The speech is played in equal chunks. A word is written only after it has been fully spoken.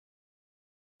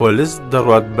پۆڵس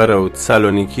دەڕوات بەرەو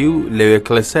سالۆنیکی و لەوێ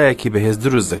کڵێسایەکی بەهێز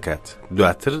دروست دەکات.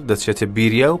 دواتر دەچێتە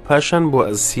بیریا و پاشان بۆ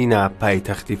ئەسینا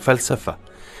پایتەختی فەلسەفە.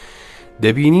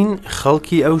 دەبینین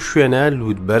خەڵکی ئەو شوێنە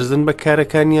لوود بەرزن بە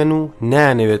کارەکانیان و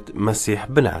نانەوێت مەسیح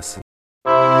بناسن.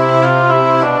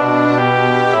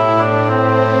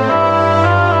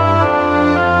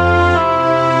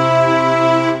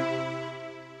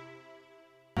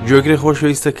 گوێگرێ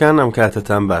خۆشەویستەکان، ئەم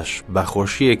کاتتان باش.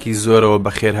 بەخۆشیەکی زۆرەوە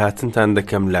بەخێرهاتنتان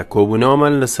دەکەم لە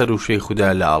کۆبوونەوەمان لەسەر وشەی خوددا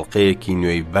لە ئەڵلقەیەکی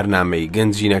نوێی بەرنامەی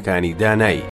گەنجینەکانی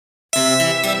دانایی.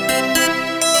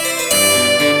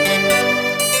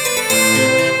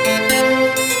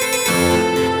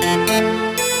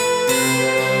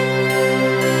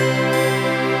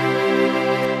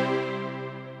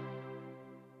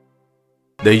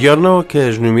 دەیگەڕنەوە کە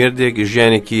ژنومێردێک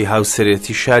ژیانێکی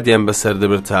هاوسەرێتی شادیان بەسەر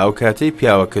دەبێت تا ئەو کاتەی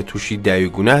پیاوەکە تووشی داوی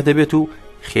گوناه دەبێت و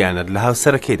خیانەت لە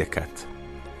هاوسەرەکەی دەکات.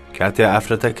 کاتێ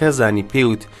ئافرەتەکە زانی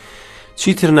پێوت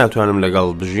چیتر ناتوانم لەگەڵ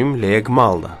بژیم لە یەک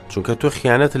ماڵدا، چونکە تۆ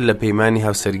خیانەت لە پەیمانی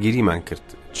هاوسەرگیریمان کرد.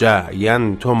 جا یان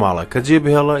تۆ ماڵەکە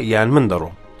جێبهێڵە یان من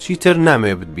دەڕۆم، چیتر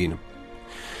نامەوێت بتبینم.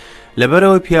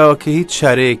 لەبەرەوەی پیاوەکە هیچ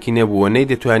چارەیەکی نەبووە نەی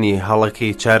دەتوانی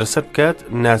هەڵەکەی چارەسەر بکات،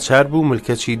 ناچار بوو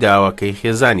ملکەچی داواکەی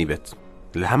خێزانی بێت.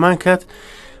 لە هەمان کات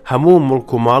هەموو مڵک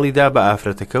و ماڵیدا بە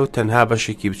ئافرەتەکە و تەنها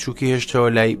بەشێکی بچووکی هێشتەوە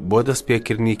لای بۆ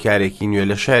دەستپێکردنی کارێکی نوێ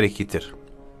لە شارێکی تر.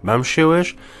 بەم شێوەش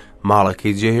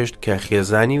ماڵەکەی جێهێشت کە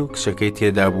خێزانی و کچەکەی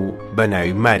تێدا بوو بە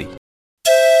ناوی ماری.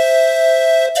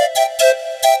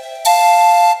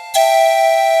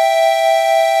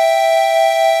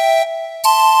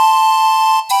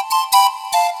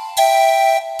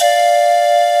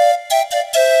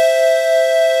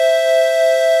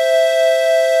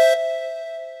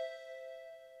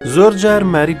 زۆر جار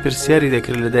ماری پرسیاری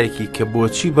دەکرد لە دایکی کە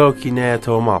بۆچی باوکی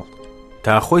نایەتەوە ماڵ،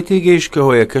 تا خۆی تێگەیشت کە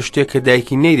هۆیەکە شتێک کە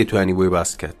دایکی نەیدەتوانی بۆی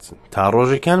باس بکات. تا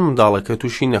ڕۆژەکان منداڵەکە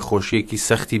تووشی نەخۆشیەکی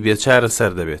سەختی بێچارە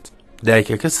سەر دەبێت.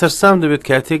 دایکەکە سەرسام دەبێت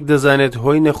کاتێک دەزانێت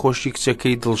هۆی نەخۆشی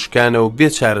کچەکەی دڵشکانە و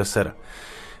بێچارە سەرە.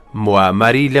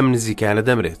 ماری لەم نزیکانە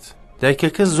دەمرێت.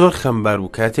 دایکەکە زۆر خەمبار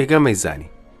بوو کاتێک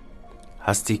ئەمەیزانی.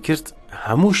 هەستی کرد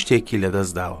هەموو شتێکی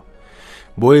لەدەست داوە.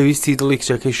 بۆیە ویستی دڵی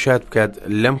کچەکەی شاد بکات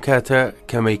لەم کاتە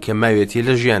کەمەی کە ماوێتی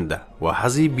لە ژیاندا و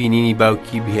حەزی بینینی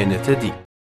باوکی بهێنێتە دی.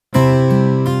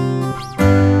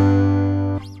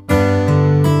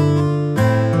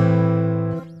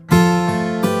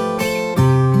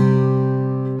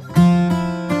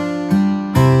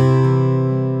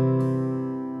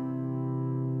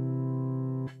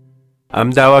 ئەم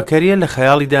داواکاریە لە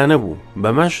خەیاڵیدا نەبوو،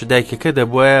 بەمەش دایکەکە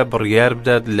دەبوایە بڕیار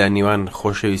بدات لە نێوان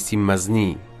خۆشەویستی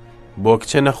مەزنی بۆ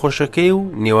کچە نەخۆشەکەی و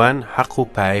نێوان حەق و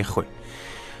پایەی خۆی.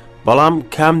 بەڵام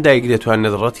کام دایک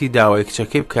دەتوانێت ڕەتی داوای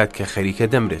کچەکەی بکات کە خەریکە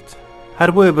دەمرێت. هەر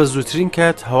بۆیە بە زووترین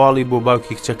کات هەواڵی بۆ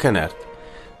باوکی کچەکە نارد.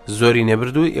 زۆری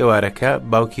نەبردووی ئێوارەکە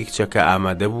باوکی کچەکە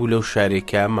ئامادە بوو لەو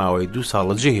شارێکە ماوەی 2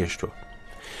 ساڵە جێهێشتووە.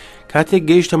 کاتێک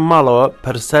گەیشتە ماڵەوە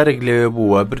پەرسارێک لەوێ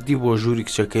بووە بردی بۆ ژووری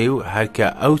کچەکەی و هەرکە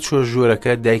ئەو چۆ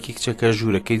ژوورەکە دایکی کچەکە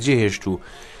ژوورەکەی جێهێشت و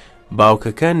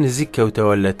باوکەکە نزیک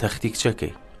کەوتەوە لە تەختی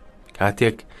کچەکەی.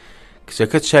 کاتێک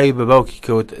کچەکە چاوی بە باوکی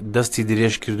کەوت دەستی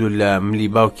درێژ کرد و لە ملی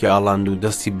باوکی ئاڵاند و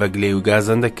دەستی بەگلەی و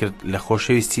گازەندە کرد لە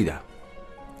خۆشەویستیدا.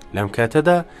 لەم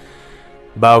کاتەدا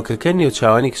باوکەکە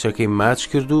نێوچاوانی کچەکەی ماچ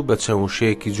کرد و بە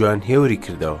چەموشەیەکی جوان هێوری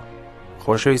کردەوە.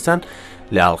 خۆشەویستان،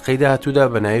 لە ئەڵلقەی داهاتوودا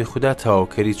بە ناوی خوددا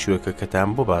تەواوکەری چووەکەکەتان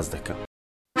بۆ باز دەکەم.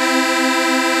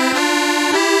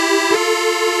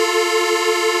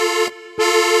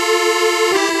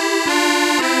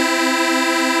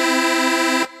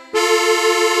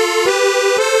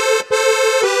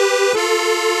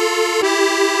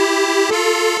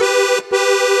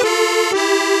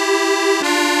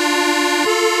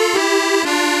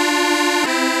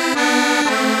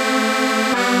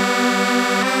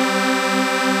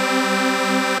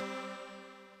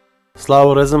 سڵاو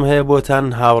و ڕێزم هەیە بۆتان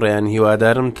هاوڕێیان،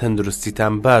 هیوادارم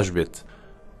تەندروستیتان باش بێت.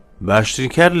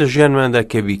 باشترین کار لە ژیانماندا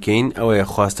کە بیکەین ئەوەیە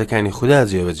خواستەکانی خوددا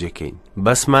جێبەجێکەین.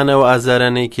 بەسمانەوە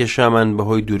ئازارانەی کێشامان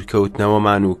بەهۆی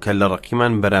دوورکەوتنەوەمان و کە لە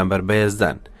ڕقیمان بەرامبەر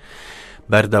بەهێزدان.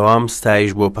 بەردەوام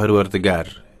ستایش بۆ پەروەردگار.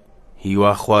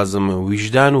 هیوا خوازم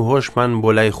ویژدان و هۆشمان بۆ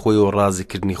لای خۆی و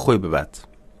ڕازیکردنی خۆی ببات.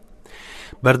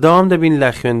 بەردەوام دەبین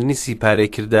لا خوێندنی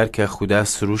سیپارەی کردار کە خوددا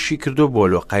سروشی کردو بۆ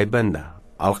لۆقای بەندە.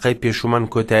 ئەڵلقەی پێشومان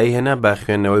کۆتایی هێنا با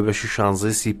خوێندنەوەی بەشی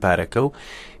 16 سیپارەکە و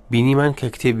بینیمان کە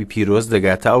کتێبی پیرۆز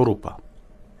دەگاتە ئەوروپا.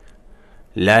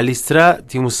 لا لیسترا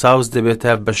تیموساوس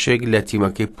دەبێتە بەشێک لە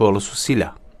تیمەکەی پۆڵس و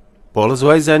سیلا. پۆڵس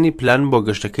وای زانی پلان بۆ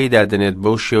گەشتەکەی دادنێت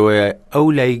بەو شێوەیە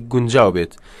ئەو لای گونجاو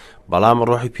بێت، بەڵام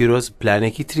ڕۆحی پیرۆز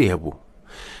پلانێکی تری هەبوو.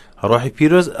 ڕۆحی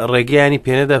پیرۆز ڕێگەیانی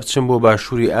پێنەدا بچن بۆ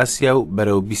باشووری ئاسیا و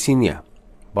بەرەو بیسینیا.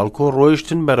 بەڵکو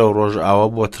ڕۆیشتن بەرەو ڕۆژئاوە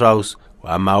بۆ تراوس و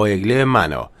ئەماوەیەک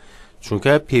لێمانەوە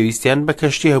چونکە پێویستیان بە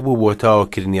کەشتی هەبوو بۆ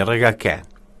تاوەکردنی ڕێگاکەیان.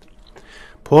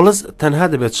 پۆڵس تەنها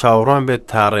دەبێت چاوەڕوان بێت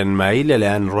تا ڕێنمایی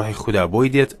لەلایەن ڕۆحی خوددا بۆی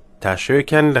دێت تا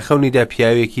شەوێکیان لە خەونیدا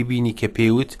پیاوێکی بینی کە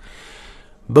پێیوت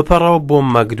بپەڕەوە بۆ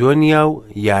مەکدۆنیا و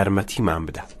یارمەتیمان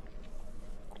بدە.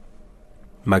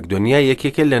 مەکدۆنیا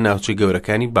یەکێکە لە ناوچە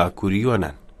گەورەکانی باکووری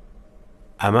یۆنان.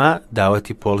 ئەمە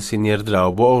داوەتی پۆڵسی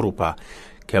نێردراوە بۆ ئەوروپا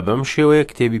کە بەم شێوەیە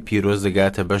کتێبی پیرۆز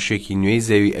دەگاتە بەشێکی نوێی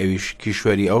زەوی ئەویش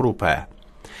کیشوەری ئەوروپایە.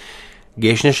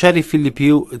 گەیشتنە شاری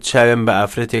فیلیپی و چاوێن بە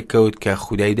ئافرەتێک کەوت کە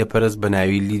خودای دەپەرست بە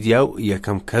ناوی لیدیا و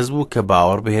یەکەم کەس بوو کە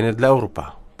باوەڕ بهێنێت لە ئەوروپا.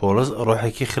 پۆڵس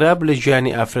ڕۆحێکی خراپ لە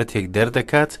گیانی ئافرەتێک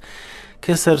دەردەکات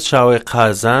کە سەرچاوی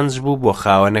قازانج بوو بۆ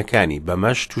خاوەنەکانی،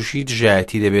 بەمەش تووشی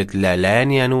دژایەتی دەبێت لە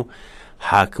لایانیان و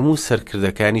حاکم و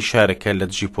سەرکردەکانی شارەکە لە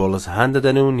دژی پۆڵس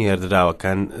هەندەدەن و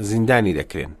نێردراوەکان زیندانی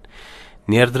دەکرێن.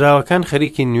 نێردراوەکان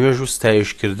خەریکی نوێژ و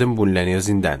ستایشکردن بوون لە نێو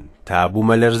زیندان تا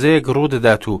بوومە لەرزەیەک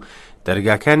ڕوودەدات و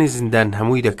دەرگاکانی زیندان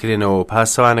هەمووی دەکرێنەوە و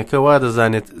پاسەوانەکە وا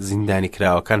دەزانێت زیندانی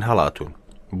کراوەکان هەڵاتون،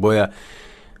 بۆیە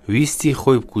ویستی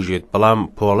خۆی بکوژێت، بەڵام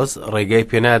پۆڵس ڕێگای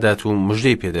پێنادات و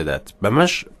مژدەی پێدەدات.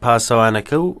 بەمەش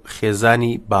پاسەوانەکە و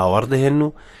خێزانی باوەڕ دەهێن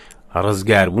و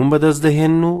ڕزگاربوون بەدەست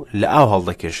دەهێن و لە ئاو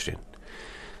هەڵدەکێشرێن.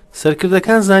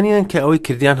 سەرکردەکان زانیان کە ئەوەی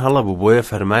کردیان هەڵەبوو، بۆیە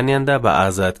فەرمانیاندا بە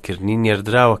ئازادکردنی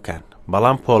نێردراوەکان،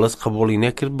 بەڵام پۆڵس قبوڵی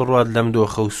نەکرد بڕوات لەم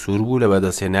دۆخە و سوور بوو لە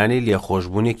بەدەستێنانی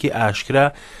لێخۆشبوونێکی ئاشکرا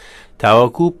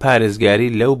تاوەکو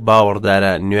پارێزگاری لەو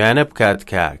باوەڕدارە نوێیانە بکات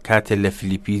کە کاتێک لە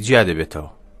فیلیپی جیا دەبێتەوە.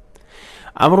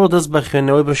 ئەمڕۆ دەست بە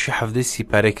خوێندنەوەی بەشی حەڤدەی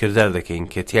سیپارەی کردار دەکەین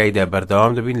کە تیایدا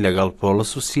بەردەوام دەبین لەگەڵ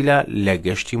پۆڵس و سیلا لە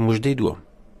گەشتی موژدەی دووەم.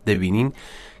 دەبینین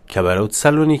کە بەرەو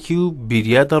سالۆنیکی و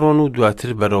بیریا دەڕۆن و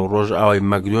دواتر بەرەو ڕۆژئاوای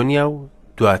مەکدۆنیا و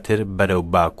دواتر بەرەو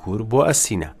باکوور بۆ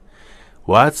ئەسینە،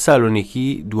 وات سالۆنیکی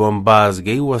دووەم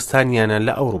بازگەی وەستانیانە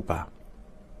لە ئەوروپا.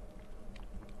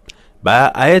 بە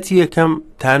ئاەتی یەکەم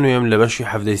تا نوێم لە بەشی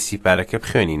حەڤدەی سیپارەکە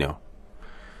بخوێنینەوە.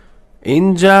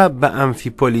 اینجا بە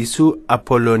ئەمفیپۆلیس و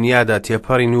ئەپۆلۆنیادا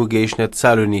تێپەڕین و گەیشتنە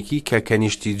سالۆنیکی کە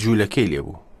کەنیشتی جولەکەی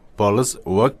لێبوو. پۆڵس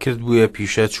وەک کردبوویە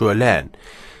پیشە چووە لایان.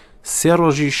 3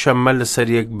 ڕۆژی شەممە لەسەر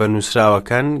یەک بە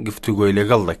نووسراوەکان گفتوگۆی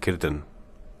لەگەڵ دەکردن.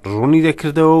 ڕوونی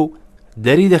دەکردەوە و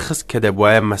دەریدەخست کە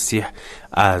دەبووایە مەسیح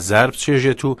ئازار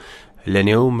بچێژێت و لە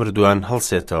نێو مردووان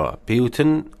هەڵسێتەوە.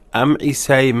 پێیوتن ئەم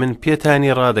ئیسایی من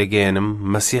پێتانی ڕادەگەێنم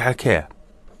مەسیحەکەیە.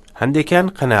 هەندێکیان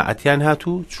قەناعەتیان هات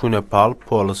و چوونە پاڵ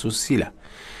پۆڵس و سیلا.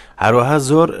 هەروەها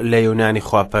زۆر لە یۆنانی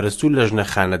خواپەرست و لە ژنە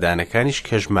خانەدانەکانیش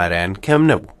کە ژمارەیان کەم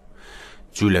نەبوو.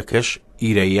 جولەکەش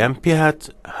ئیرەیان پێهات،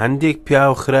 هەندێک پیا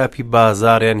و خراپی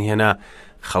بازاڕیان هێنا،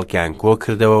 خەڵکیان کۆ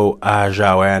کردەوە و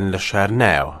ئاژاوایان لە شار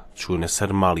نایەوە. چوونە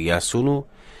سەر ماڵ یاسون و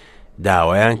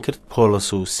داوایان کرد پۆڵس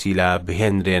و سیلا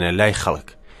بهێنرێنە لای خەڵک.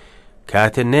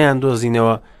 کاتێ نەیان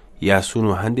دۆزینەوە، یاسون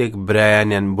و هەندێک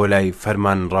برایانیان بۆ لای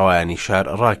فەرمان ڕەوایانی شار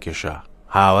ڕاکێشا.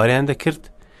 هاوەریان دەکرد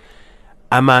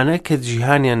ئەمانە کە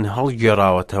جیهانیان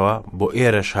هەڵگێڕاوەتەوە بۆ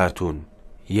ئێرەش هاتوون.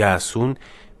 یاسون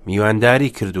میوانداری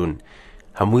کردوون،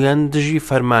 هەمویان دژی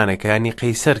فەرمانەکانی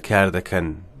قەیسەر کار دەکەن،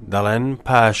 دەڵێن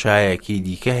پاشایەکی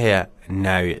دیکە هەیە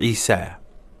ناوی عیسایە.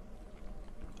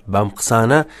 بەم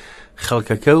قسانە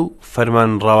خەڵکەکە و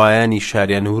فەرمان ڕەوایانی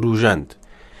شاریان وروژاند.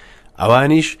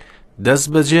 ئەوانیش دەست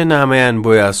بەجێ نامەیان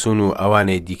بۆ یاسون و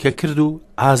ئەوانەی دیکە کرد و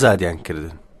ئازادیان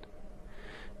کردن.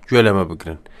 گوێ لەمە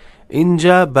بگرن.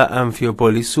 اینجا بە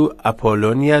ئەمفیپۆلیس و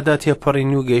ئەپۆلۆنیادا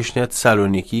تێپەڕین و گەیشتنە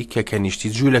سالۆنیکی کە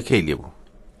کەنیشتی جولەکەی لێبوو.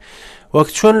 وەک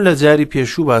چۆن لە جاری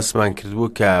پێشوو باسمان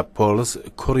کردبوو کە پۆڵس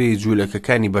کوڕی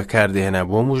جولەکەکانی بەکاردەهێنا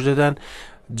بۆ موژدەدان،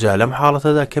 جا لەم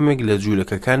حاڵەتەدا کەمێک لە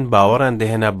جولەکەکان باوەڕان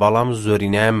دەهێنا، بەڵام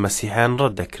زۆرینایان مەسیحیان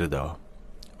ڕەت دەکردەوە.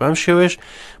 بەم شێوەیەش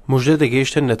موژدە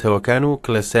دەگەیشتە نەتەوەکان و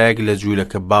کلەسایەک لە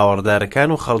جولەکە باوەڕدارەکان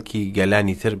و خەڵکی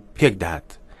گەلانی تر پێک دەهات.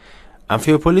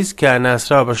 ئەمفیپۆلیس کە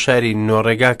ناسراوە بە شاری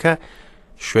نۆڕێگاکە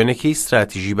شوێنێکی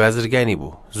استراتیژی بازرگانی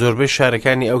بوو. زۆربەی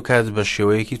شارەکانی ئەو کات بە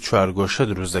شێوەیەکی چوارگۆشە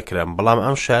دروست دەکران، بەڵام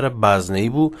ئەم شارە بازنەی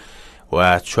بوو و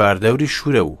چواردەوری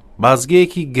شوورە بوو.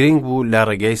 بازگەیەکی گرنگ بوو لە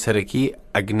ڕێگای سەرەکی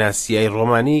ئەگناسیای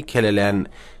ڕۆمانی کە لەلایەن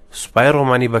سوپای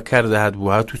ڕۆمانی بەکاردەهات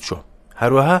بوو هات و چۆ.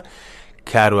 هەروەها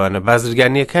کاروانە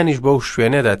بازرگانیەکانیش بەو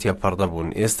شوێنەدا تێپەڕدە بوون.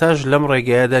 ئێستاش لەم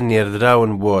ڕێگایەدا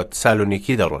نێردراون بۆ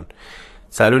سالۆنیکی دەڕۆن.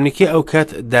 سالۆنیکی ئەو کات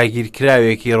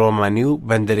داگیرکراوێکی ڕۆمانی و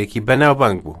بەندەرێکی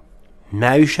بەناوبانگ بوو.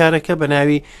 ناوی شارەکە بە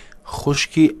ناوی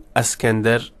خوشکی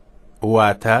ئەسکەندەر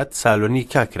واتات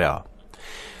سالۆنیکا کراوە.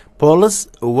 پۆڵس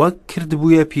وەک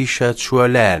کردبوویە پیشە چووە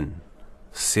لایان.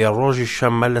 3 ڕۆژی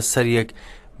شەممە لەسەر یەک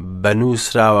بە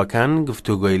نووسراوەکان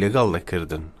گفتوگۆی لەگەڵ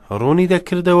دەکردن. ڕوونی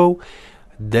دەکردەوە و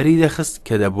دەریدەخست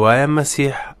کە دەبووایە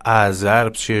مەسیح ئازار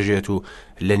بچێژێت و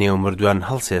لە نێو مردووان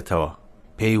هەڵسێتەوە.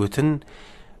 پێیوتن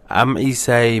ئەم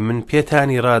ئیسایی من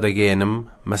پێتانی ڕادەگەێنم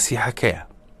مەسیحەکەیە.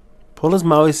 پۆڵس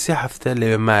ماوەی 3 هەفتە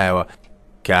لەوێ مایەوە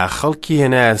کە خەڵکی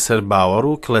هێنایە سەر باوەڕ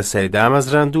و کڵەسای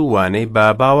دامەزراند و وانەی با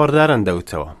باوەڕداران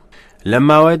دەوتەوە. لە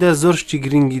ماوەیەدا زۆر شتی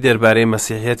گرنگی دەربارەی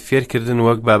مەسیحیەت فێرکردن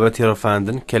وەک بابەتی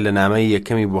ڕەفاندن کە لە نامەی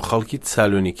یەکەمی بۆ خەڵکی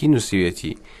سالۆنیکی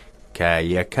نووسیوێتی کە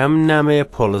یەکەم نامەیە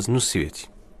پۆڵس نووسیوێتی.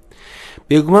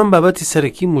 بێگومان بابەتی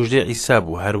سەرەکی موژدەی عیسا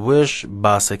بوو، هەروەش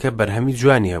باسەکە بەرهەمی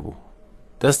جوانی هەبوو.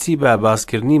 دەستی بە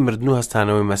باسکردنی مردن و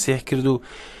هەستانەوەی مەسیح کرد و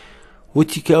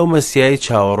وتی کە ئەو مەسیحی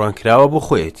چاوەڕوان کراوە بۆ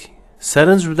خۆیەتی.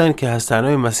 سەرنج بدەن کە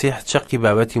هەستانەوەی مەسیح چەقی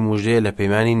بابەتی موژدەیە لە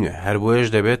پەیمانی نوێ، هەروەش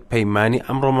دەبێت پەیمانی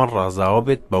ئەمڕۆمان ڕازاوە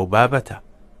بێت بەو بابەتە،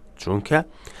 چونکە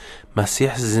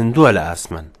مەسیح زیندووە لە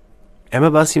ئاسمان. ئێمە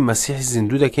باسی مەسیح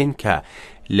زیندوو دەکەین کە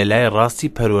لە لای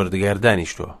ڕاستی پەروەردگار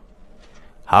دانیشتووە.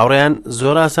 هاوڕێیان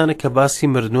زۆر ئاسانە کە باسی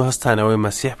مردن و هەستانەوەی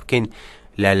مەسیح بکەین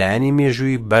لەلایەنی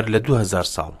مێژووی بەر لە 2000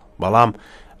 ساڵ، بەڵام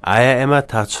ئایا ئێمە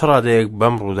تا چ ڕادەیەک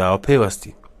بەم ڕووداوە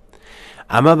پێوەستین؟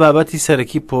 ئەمە بابەتی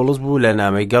سەرەکی پۆڵس بوو لە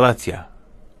نامەی گەڵاتیا.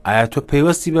 ئایا تۆ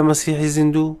پەیوەستی بە مەسیحی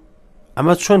زیندوو؟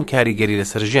 ئەمە چۆن کاریگەری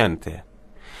لەسەر ژیانت هەیە؟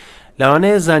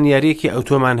 لەوانەیە زانیاریەکی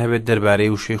ئەوتۆمان هەبێت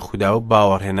دەربارەی وشەی خودا و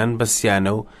باوەڕهێنان بە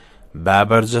سیانە و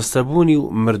بابەرجەستەبوونی و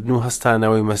مردن و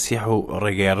هەستانەوەی مەسیح و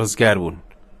ڕێگەی ڕزگار بوون.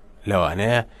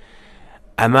 لەوانەیە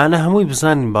ئەمانە هەمووی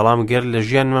بزانین، بەڵام گەر لە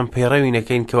ژیانمان پەیڕەوی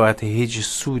نەکەین کەواتە هیچ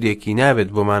سوودێکی نابێت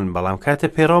بۆمان، بەڵام کاتە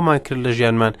پەیڕەومان کرد لە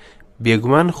ژیانمان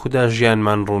بێگومان خوددا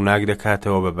ژیانمان ڕووناک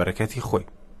دەکاتەوە بە بەرەکەتی خۆی.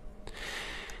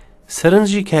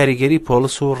 سەرنجی کاریگەری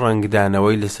پۆڵس و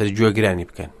ڕەنگدانەوەی لەسەر گوێگرانی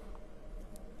بکەن.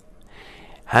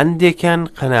 هەندێکیان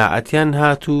قەناعەتیان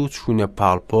هات و چوونە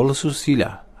پاڵ پۆڵس و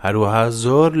سیلا، هەروەها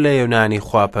زۆر لە یۆنانی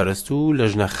خواپەرست و لە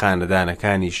ژنە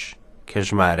خانەدانەکانیش کە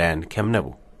ژمارەیان کەم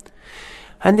نەبوو.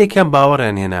 هەندێکیان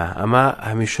باوەڕیان هێنا، ئەمە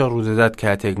هەمیشە ڕوودەدات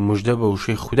کاتێک موژدە بە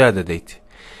وشەی خودا دەدەیت.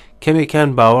 کەمێکیان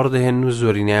باوەڕ دەهێن و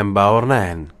زۆرینیان باوەڕ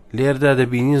ناهێن. لێردا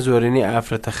دەبینین زۆرینەی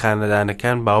ئافرەتە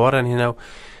خانەدانەکان باوەڕیان هێنا و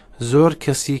زۆر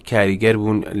کەسی کاریگەر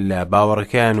بوون لە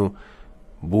باوەڕەکەیان و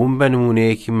بوون بە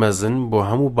نمونەیەکی مەزن بۆ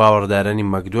هەموو باوەڕدارانی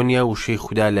مەکدۆنیا وشەی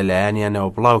خودا لە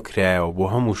لایانیانەوە بڵاو کرایەوە بۆ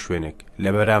هەموو شوێنێک لە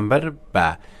بەرامبەر بە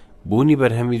بوونی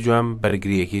بەرهەمی جوان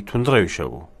بەرگریەکی توندڕەویشە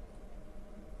بوو.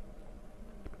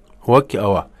 وەک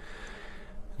ئەوە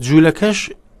جولەکەش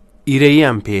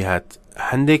ئیرەییان پێهات،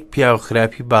 هەندێک پیا و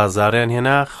خراپی بازاڕیان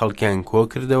هێنا، خەڵکیان کۆ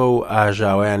کردەوە و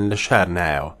ئاژاویان لە شار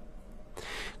نایەوە.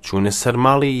 چوونە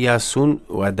سەرماڵی یاسوون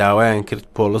و داوایان کرد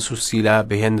پۆڵس و سیلا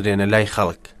بهێنرێنە لای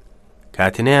خەڵک.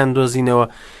 کاتنەیان دۆزینەوە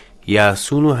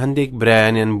یاسوون و هەندێک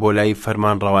برایانیان بۆ لای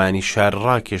فەرمانڕەوانی شار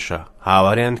ڕاکێشە،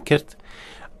 هاوەریان کرد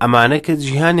ئەمانە کە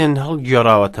جیهانیان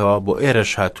هەڵگێڕاوەتەوە بۆ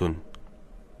ئێرەش هاتوون.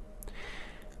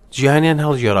 جیهانیان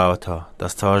هەڵگێڕاوەتەوە،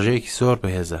 دەستەواژەیەکی زۆر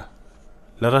بەهێزە.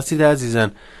 لە ڕاستیدا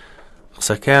ئازیزان،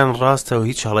 قسەکەیان ڕاستە و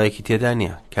هیچ هەڵەیەکی تێدا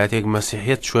نییە. کاتێک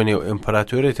مەسیحیەت چۆنێ و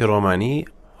ئیمپراتۆرێتی ڕۆمانی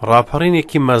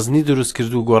ڕاپەڕینێکی مەزنی دروست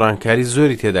کرد و گۆڕانکاری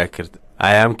زۆری تێدا کرد.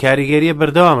 ئایا ئەم کاریگەریە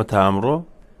بەردەوامە تا ئەمڕۆ؟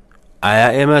 ئایا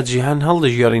ئێمە جیهان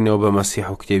هەڵدەژێڕینەوە بە مەسیح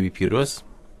و کتێبی پیرۆز؟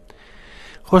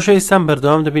 خۆشەویستان،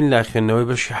 بەردەوام دەبین لە خوێندنەوەی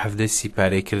بەشی 17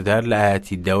 سیپارەی کردار لە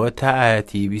ئاەتی 10 تا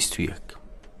ئاەتی 21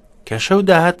 کە شەو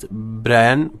داهات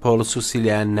برایان پۆڵس و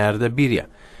سیلیان ناردە بیرە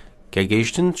کە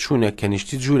گەیشتن چوونە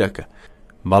کەنیشتی جولەکە.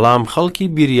 بەڵام خەڵکی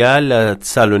بیریا لە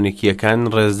سالۆنیکیەکان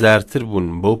ڕێزدارتر بوون،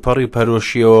 بەو پەڕی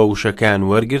پەرۆشیەوە وشەکان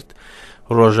وەرگرت،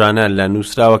 ڕۆژانە لە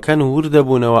نووسراوەکان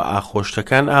وردەبوونەوە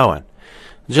ئاخۆشتەکان ئاوان.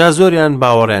 جا زۆریان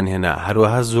باوەڕیان هێنا،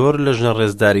 هەروەها زۆر لە ژنە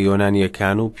ڕێزداری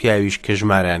یۆنانیەکان و پیاویش کە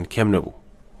ژمارەیان کەم نەبوو.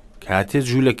 کاتێ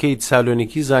جولەکەی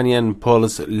سالۆنیکی زانیان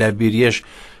پۆڵس لە بیریەش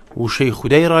وشەی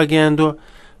خودای ڕاگەیاندۆ،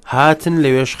 هاتن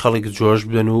لەوێش خەڵک جۆش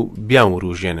بدەن و بیان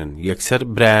وروژێنن. یەکسەر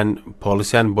برایان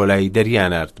پۆڵسیان بۆ لای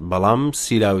دەریانارد، بەڵام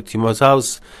سیلا و تیمۆتاوس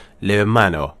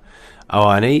لەوێمانەوە.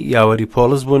 ئەوانەی یاوەری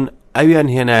پۆڵس بوون ئەویان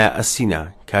هێنایە ئەسینا.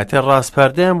 کاتێ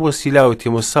ڕاستپاردەیان بۆ سیلا و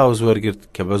تیمۆتاوس وەرگرت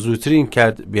کە بە زووترین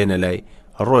کات بێنە لای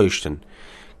ڕۆیشتن.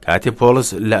 کاتێ پۆڵس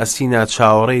لە ئەسینا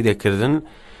چاوەڕێی دەکردن،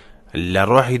 لە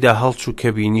ڕۆحیدا هەڵچوو کە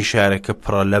بینی شارەکە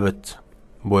پڕە لەبت.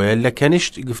 بۆیە لە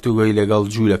کەنیشت گفتوگۆی لەگەڵ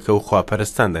جولەکە و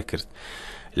خواپەرستان دەکرد.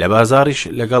 لە بازاڕیش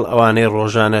لەگەڵ ئەوانەی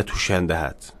ڕۆژانە تووشیان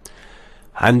دەهات.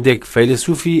 هەندێک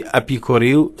فەیلسوفی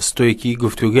ئەپیکۆری و ستۆیکی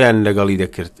گفتوگۆیان لەگەڵی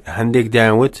دەکرد. هەندێک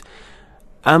دایانوت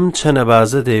ئەم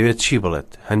چەنەبازە دەیەوێت چی بڵێت.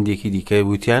 هەندێکی دیکە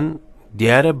وتیان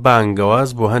دیارە بانگەواز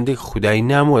بۆ هەندێک خودای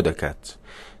نامۆ دەکات،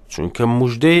 چونکە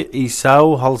موژدەی ئیسا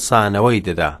و هەڵسانەوەی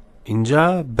دەدا. اینجا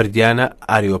بردیانە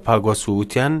ئاریۆپاگۆس و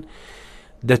وتیان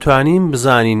دەتوانین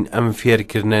بزانین ئەم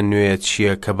فێرکردنە نوێ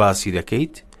چییە کە باسی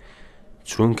دەکەیت،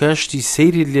 چونکە شتی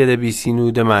سەیری لێ دەبیستین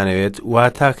و دەمانەوێت وا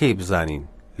تاکەی بزانین.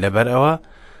 لەبەر ئەوە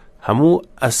هەموو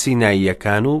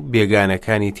ئەسیناییەکان و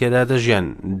بێگانەکانی تێدا دەژیان،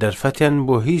 دەرفەتیان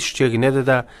بۆ هیچ شتێک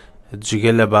نەدەدا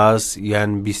جگە لە باس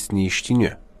یان بیستنیشتی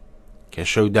نوێ کە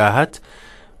شەو داهات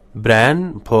برایان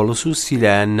پۆڵس و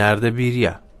سیلایان ناردە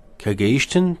بیریە کە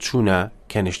گەیشتن چوونە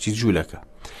کەنیشتی جولەکە.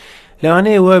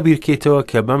 لەوانەیە وا بیرکەیتەوە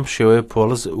کە بەم شێوەیە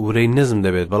پۆڵس ورەی نزم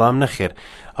دەبێت، بەڵام نەخێر،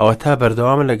 ئەوە تا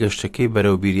بەردەوامە لە گەشتەکەی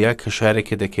بەرەو بیریە کە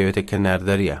شارێکە دەکەوێتە کە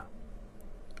ناردەریە.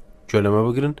 گوێ لەمە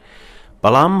بگرن،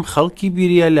 بەڵام خەڵکی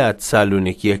بیریە لە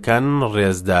سالۆنیکیەکان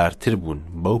ڕێزدارتر بوون،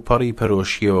 بەو پەڕی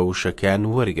پەرۆشیەوە وشەکان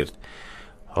وەرگرت.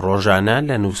 ڕۆژانە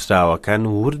لە نووسراوەکان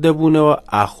وردەبوونەوە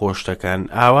ئاخۆشتەکان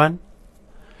ئاوان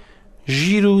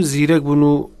ژیر و زیرەک بوون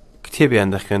و کتێبیان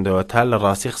دەخوێندەوە تا لە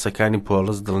ڕاستی قسەکانی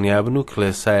پۆڵس دڵنیابن و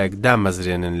کڵێسایەک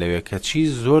دامەزرێنن لەوێ کەچی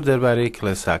زۆر دەربارەی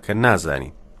کڵێساکە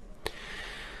نازانی.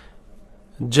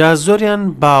 جا زۆریان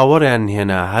باوەڕیان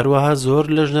هێنا، هەروەها زۆر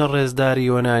لە ژنە ڕێزداری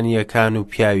یۆنانیەکان و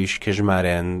پیاویش کە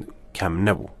ژمارەیان کەم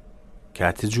نەبوو.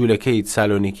 کاتی جولەکەی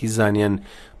سالۆنیکی زانیان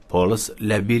پۆڵس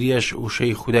لە بیریەش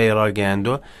وشەی خودای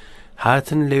ڕاگەیاندۆ،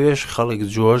 هاتن لەوێش خەڵک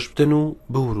جۆش بدەن و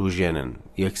بوروژێنن.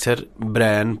 یەکسەر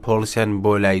برایان پۆڵسیان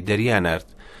بۆ لای دەریان نارد،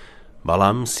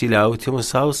 بەڵام سیلا و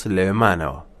تیمۆساوس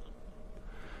لەوێمانەوە.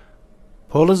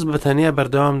 پۆڵس بەتەنیا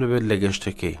بەردەوام دەبێت لە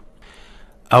گەشتەکەی.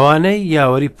 ئەوانەی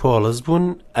یاوەری پۆڵس بوون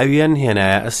ئەویان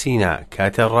هێنایە ئەسینا،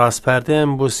 کاتە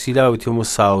ڕاستپاردەیان بۆ سیلا و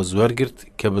تیمۆساوس وەرگرت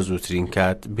کە بە زووترین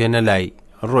کات بێنە لای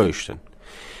ڕۆیشتن.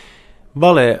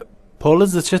 بەڵێ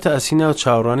پۆڵس دەچێتە ئەسینا و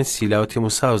چاوەڕوانی سیلا و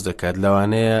تیمۆساوس دەکات.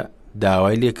 لەوانەیە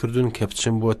داوای لێکردون کە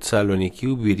بچن بۆ سالۆنیکی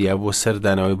و بیریا بۆ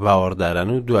سەردانەوەی باوەڕداران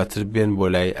و دواتر بێن بۆ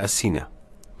لای ئەسینا.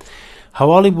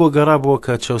 هەواڵی بۆ گەڕابووە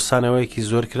کە چەوسانەوەیەکی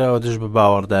زۆر کراوە دژ بە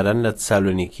باوەڕداران لە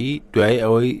سالۆنیکی دوای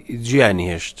ئەوەی جیانی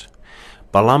هێشت،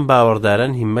 بەڵام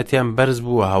باوەڕداران هیممەتیان بەرز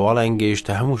بوو و هەواڵیان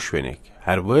گەیشتە هەموو شوێنێک.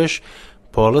 هەر بۆیش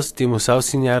پۆڵس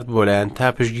تیمۆساوسی نارد بۆ لایەن تا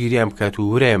پشتگیریان بکات و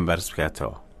ورایان بەرز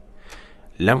بکاتەوە.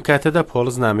 لەم کاتەدا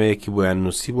پۆڵس نامەیەکی بۆیان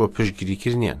نووسی بۆ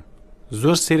پشتگیریکردنیان.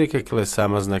 زۆر سەیرێکە کڵێسا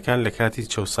مەزنەکان لە کاتی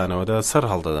چەوسانەوەدا سەر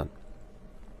هەڵدەدەن.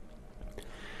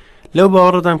 لەو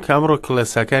باوەڕدام کە ئەمڕۆ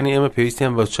کڵێساکانی ئێمە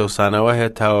پێویستیان بە چەوسانەوە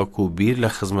هەیە تاوەکو بیر لە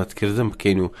خزمەتکردن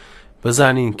بکەین و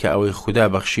بزانین کە ئەوەی خوددا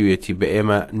بەخشیوێتی بە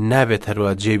ئێمە نابێت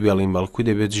هەروە جێبێڵین، بەڵکو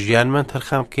دەبێت ژیانمان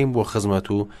تەرخام بکەین بۆ خزمەت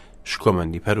و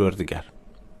شکۆمەندی پەروەردگار.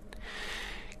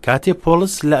 کاتێ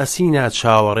پۆڵس لە ئەسینا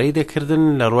چاوەڕێی دەکردن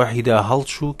لە ڕۆحیدا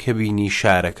هەڵچوو کە بینی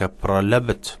شارەکە پڕە لە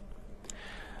بت.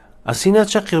 ئەسینا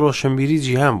چەقی ڕۆشنبیری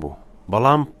جیهان بوو،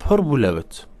 بەڵام پڕ بوو لە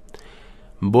بت.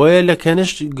 بۆیە لە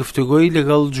کەنیشت گفتوگۆی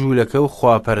لەگەڵ جولەکە و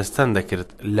خواپەرستان دەکرد،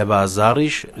 لە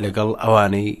بازاڕیش لەگەڵ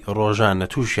ئەوانەی ڕۆژانە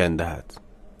تووشیان دەهات.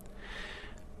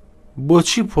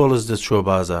 بۆچی پۆڵس دەچووە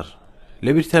بازار؟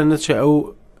 لەبیرتان نەچێ ئەو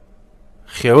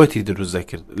خێوەتی دروست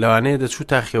دەکرد، لەوانەیە دەچوو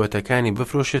تا خێوەتەکانی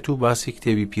بفرۆشێت و باسی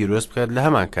کتێبی پیرۆز بکات. لە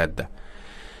هەمان کاتدا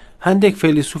هەندێک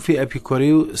فەیلسوفی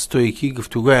ئەپیکۆری و ستۆیکی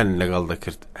گفتوگۆیان لەگەڵ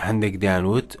دەکرد. هەندێک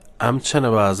دەیانوت ئەم چەنە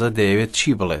بازە دەیەوێت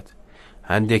چی بڵێت،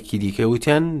 هەندێکی دیکە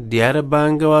وتیان دیارە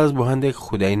بانگەواز بۆ هەندێک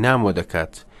خودای نامۆ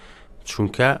دەکات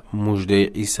چونکە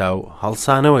موژدەی ئیسا و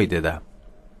هەڵسانەوەی دەدا.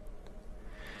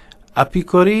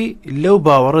 ئەپیکۆری لەو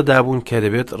باوەڕەدا بوون کە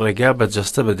دەبێت ڕێگا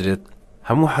بەجەستە بدرێت،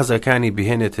 هەموو حەزەکانی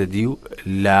بهێنێتە دی و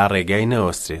لا ڕێگای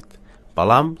نەوەسترێت.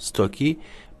 بەڵام ستۆکی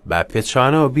با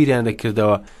پێچوانەوە بیریان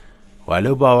دەکردەوە وا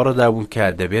لەو باوەڕەدا بوون کە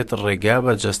دەبێت ڕێگا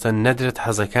بەجەستە نەدرێت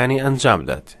حەزەکانی ئەنجام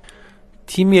دات.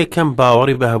 تیمی یەکەم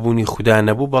باوەڕی بە هەبوونی خوددا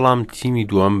نەبوو، بەڵام تیمی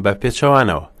دووەم بە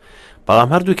پێچەوانەوە. بەڵام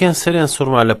هەردووکیان سەریان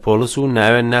سوڕما لە پۆڵس و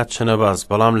ناوێن ناچەنە باز،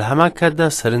 بەڵام لە هەمان کاتدا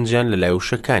سەرنجیان لە لای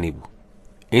وشەکانی بوو.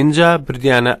 اینجا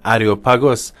بردیانە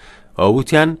ئاریۆپاگۆس و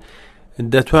وتیان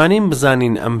دەتوانین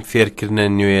بزانین ئەم فێرکردنە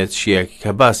نوێیە چییە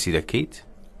کە باسی دەکەیت؟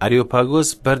 ئاریۆپاگۆس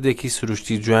بەردێکی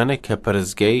سروشتی جوانە کە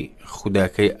پەرستگای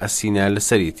خوداکەی ئەسینا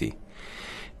لەسەریتی.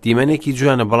 دیمەنێکی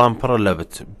جوانە بەڵام پڕە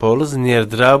لەبت. پۆڵس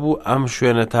نێردرا بوو ئەم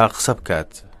شوێنە تا قسە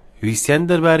بکات. ویستیان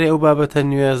دەربارەی ئەو بابەتە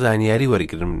نوێ زانیاری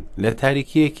وەرگرن. لە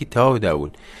تاریکیەکی تەواودا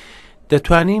بوون.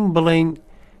 دەتوانین بڵێین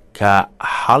کە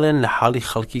حاڵێن لە حاڵی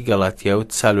خەڵکی گەڵاتیا و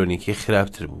سالۆنیکی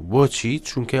خراپتر بوو. بۆچی؟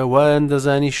 چونکە وایان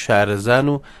دەزانی شارەزان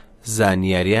و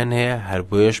زانیاریان هەیە، هەر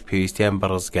بۆیەش پێویستیان بە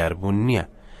ڕزگاربوون نییە.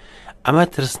 ئەمە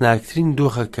ترسناکترین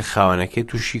دۆخە کە خاوەنەکەی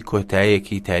تووشی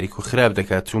کۆتاییەکی تاریک و خراپ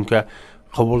دەکات، چونکە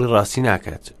قبوڵی ڕاستی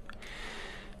ناکات.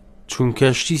 چونکە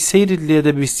شتی سەیرت لێ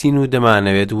دەبیستین و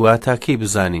دەمانەوێت واتاکەی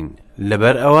بزانین.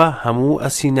 لەبەر ئەوە هەموو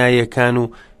ئەسیناییەکان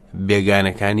و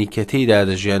بێگانەکانی کە تێیدا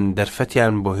دەژیان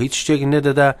دەرفەتیان بۆ هیچ شتێک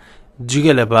نەدەدا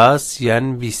جگە لە باس یان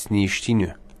بیستنیشتی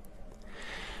نوێ.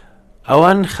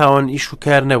 ئەوان خاوەن ئیش و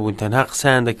کار نەبوون، تەنها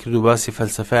قسەیان دەکرد و باسی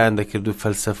فەلسەفەیان دەکرد و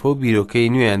فەلسەفە و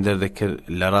بیرۆکەی نوێیان دەردەکرد.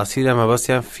 لە ڕاستیدا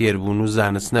مەبەستیان فێربوون و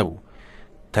زانست نەبوو،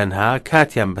 تەنها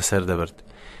کاتیان بەسەر دەبرد.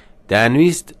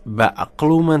 دانویست بە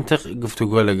عەقڵ و مەنتیق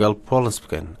گفتوگۆ لەگەڵ پۆڵس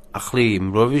بکەن. عەقڵی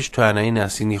مرۆڤیش توانایی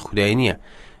ناسینی خودای نییە،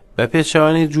 بە بە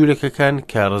پێچەوانەی جوولەکەکان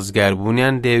کە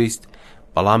ڕزگاربوونیان دەویست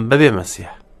بەڵام بەبێ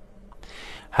مەسیح.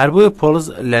 هەر بۆیە پۆڵس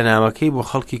لە نامەکەی بۆ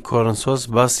خەڵکی کۆرنسۆس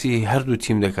باسی هەردوو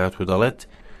تیم دەکات و دەڵێت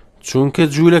چونکە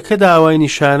جوولەکە داوای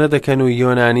نیشانە دەکەن و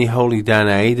یۆنانی هەوڵی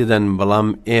دانایی دەدەن بەڵام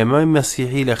ئێمە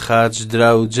مەسیحی لە خارج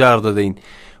درا و جار دەدەین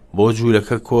بۆ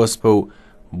جوولەکە کۆسپە و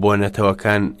بۆ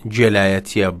نەتەوەکان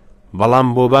جێلایەتیە بەڵام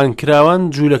بۆ بانکراوان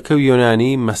جوولەکە و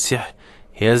یۆنانی مەسیح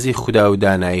هێزی خودا و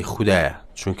دانایی خودایە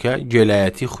چونکە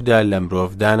جێلایەتی خودا لە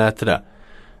مرۆڤ داناترە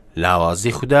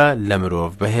لاوازی خودا لە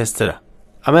مرۆڤ بەهێزترە.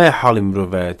 ئەمەیە حاڵی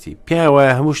مرۆڤایەتی پێیان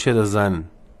وایە هەموو شتێ دەزانن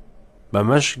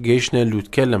بەمەش گەیشتنە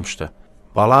لووتکە لەم شتە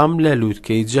بەڵام لە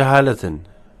لووتکەی جەهالەتن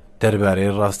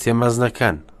دەربارەی ڕاستیە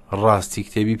مەزنەکان ڕاستی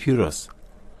کتێبی پیرۆز.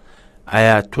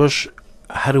 ئایا تۆش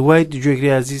هەروای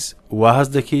گوێگری عەزیز وا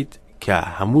هەست دەکەیت کە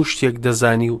هەموو شتێک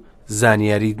دەزانی و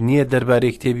زانیاریت نییە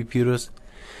دەربارەی کتێبی پیرۆز؟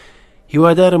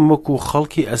 هیوادارم وەکو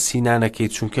خەڵکی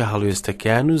ئەسینانەکەی چونکە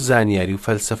هەڵوێستەکەیان و زانیاری و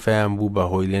فەلسەفەیان بوو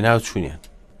بەهۆی لەناوچوونیان.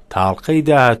 تاڵقەی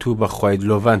داهاتوو بەخوای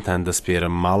دلۆڤانتان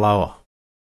دەسپێرم ماڵاوە.